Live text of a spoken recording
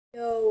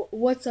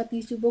What's up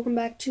YouTube? Welcome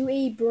back to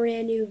a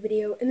brand new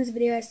video. In this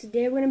video guys,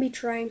 today we're going to be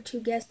trying to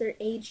guess their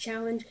age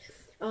challenge.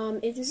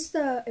 If this is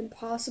the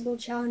impossible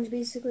challenge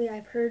basically,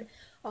 I've heard.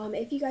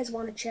 If you guys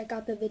want to check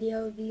out the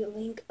video, the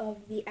link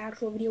of the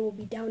actual video will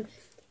be down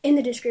in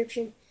the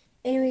description.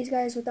 Anyways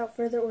guys, without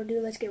further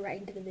ado, let's get right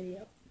into the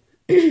video.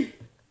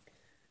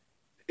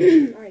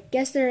 Alright,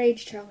 guess their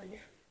age challenge.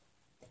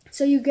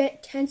 So you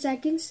get 10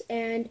 seconds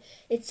and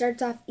it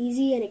starts off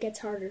easy and it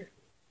gets harder.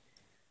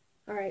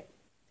 Alright.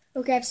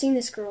 Okay, I've seen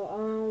this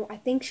girl. I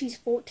think she's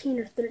 14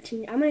 or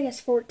 13. I'm gonna guess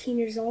 14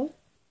 years old.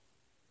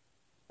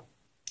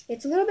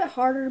 It's a little bit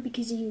harder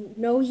because you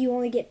know you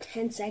only get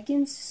 10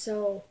 seconds,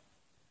 so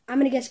I'm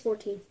gonna guess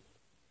 14.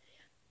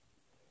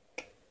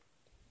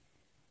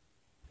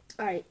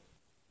 Alright.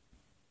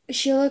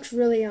 She looks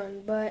really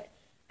young, but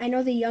I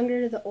know the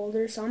younger the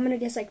older, so I'm gonna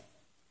guess like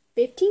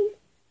 15?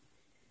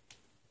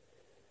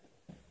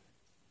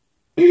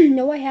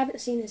 No, I haven't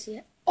seen this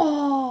yet.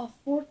 Oh,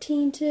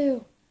 14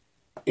 too.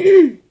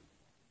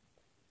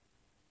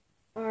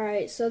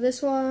 Alright, so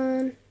this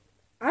one,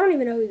 I don't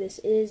even know who this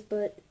is,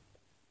 but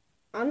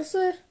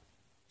honestly,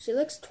 she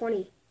looks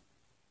 20.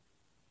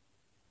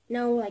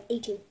 No, like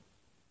 18.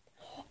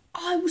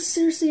 I was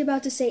seriously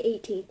about to say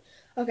 18.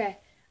 Okay,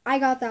 I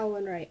got that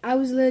one right. I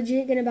was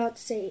legit about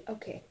to say,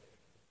 okay.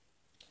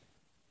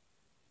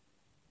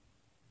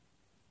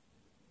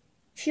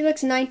 She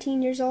looks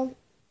 19 years old.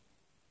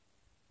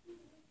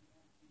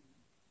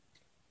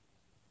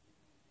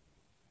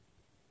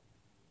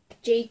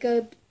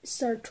 Jacob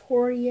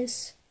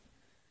Sartorius.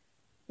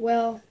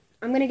 Well,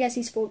 I'm going to guess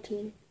he's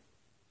 14.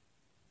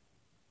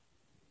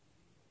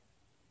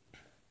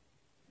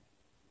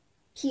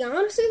 He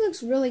honestly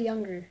looks really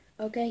younger.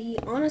 Okay, he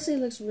honestly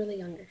looks really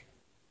younger.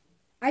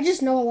 I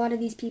just know a lot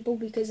of these people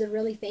because they're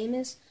really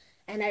famous,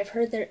 and I've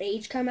heard their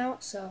age come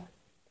out, so.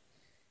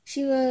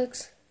 She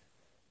looks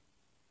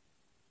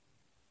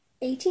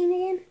 18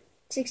 again?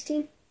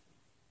 16?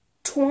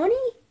 20?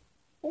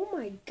 Oh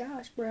my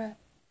gosh, bruh.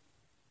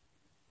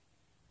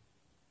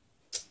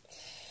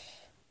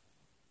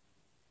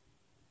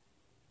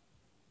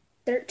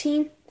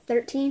 13?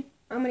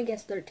 I'm gonna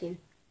guess 13.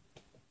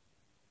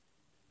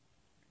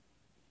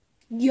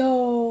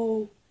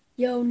 Yo,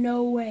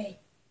 no way.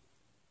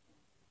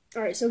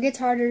 Alright, so it gets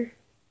harder.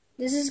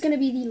 This is gonna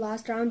be the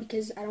last round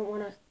because I don't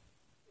want to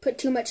put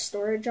too much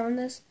storage on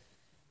this.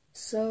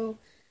 So,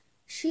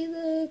 she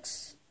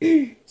looks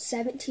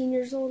 17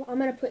 years old. I'm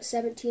gonna put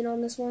 17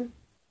 on this one.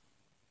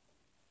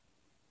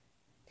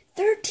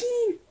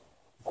 13!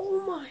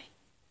 Oh my.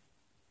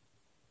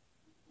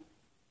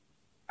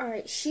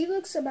 Alright, she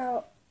looks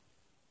about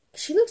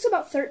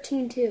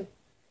 13 too.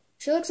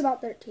 She looks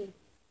about 13.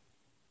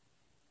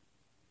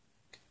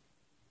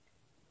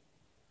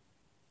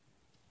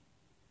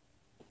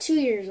 Two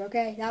years,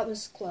 okay? That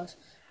was close.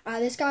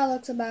 This guy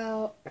looks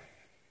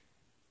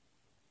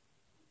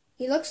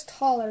he looks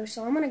taller,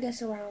 so I'm gonna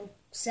guess around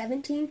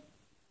 17.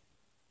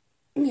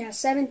 Yeah,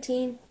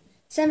 17.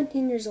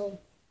 17 years old.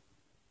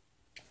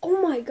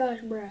 Oh my gosh,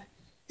 bruh.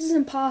 This is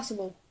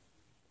impossible.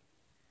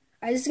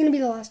 Alright, this is gonna be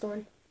the last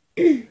one.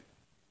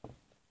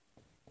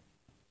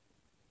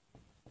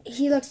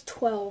 He looks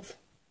 12.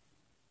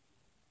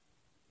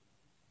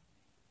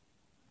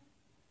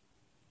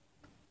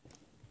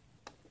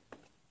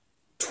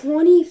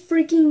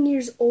 Freaking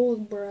years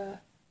old, bruh.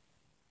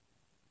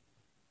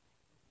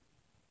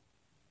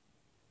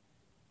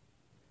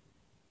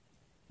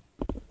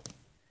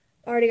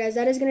 Alrighty guys,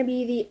 that is going to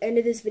be the end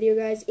of this video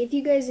guys. If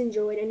you guys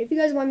enjoyed, and if you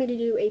guys want me to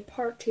do a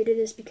part 2 to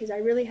this, because I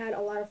really had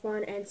a lot of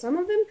fun, and some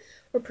of them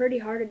were pretty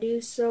hard to do,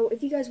 so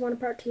if you guys want a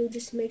part 2,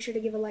 just make sure to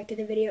give a like to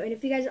the video, and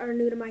if you guys are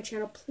new to my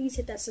channel, please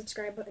hit that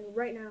subscribe button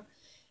right now.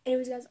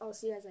 Anyways guys, I'll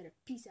see you guys later.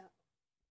 Peace out.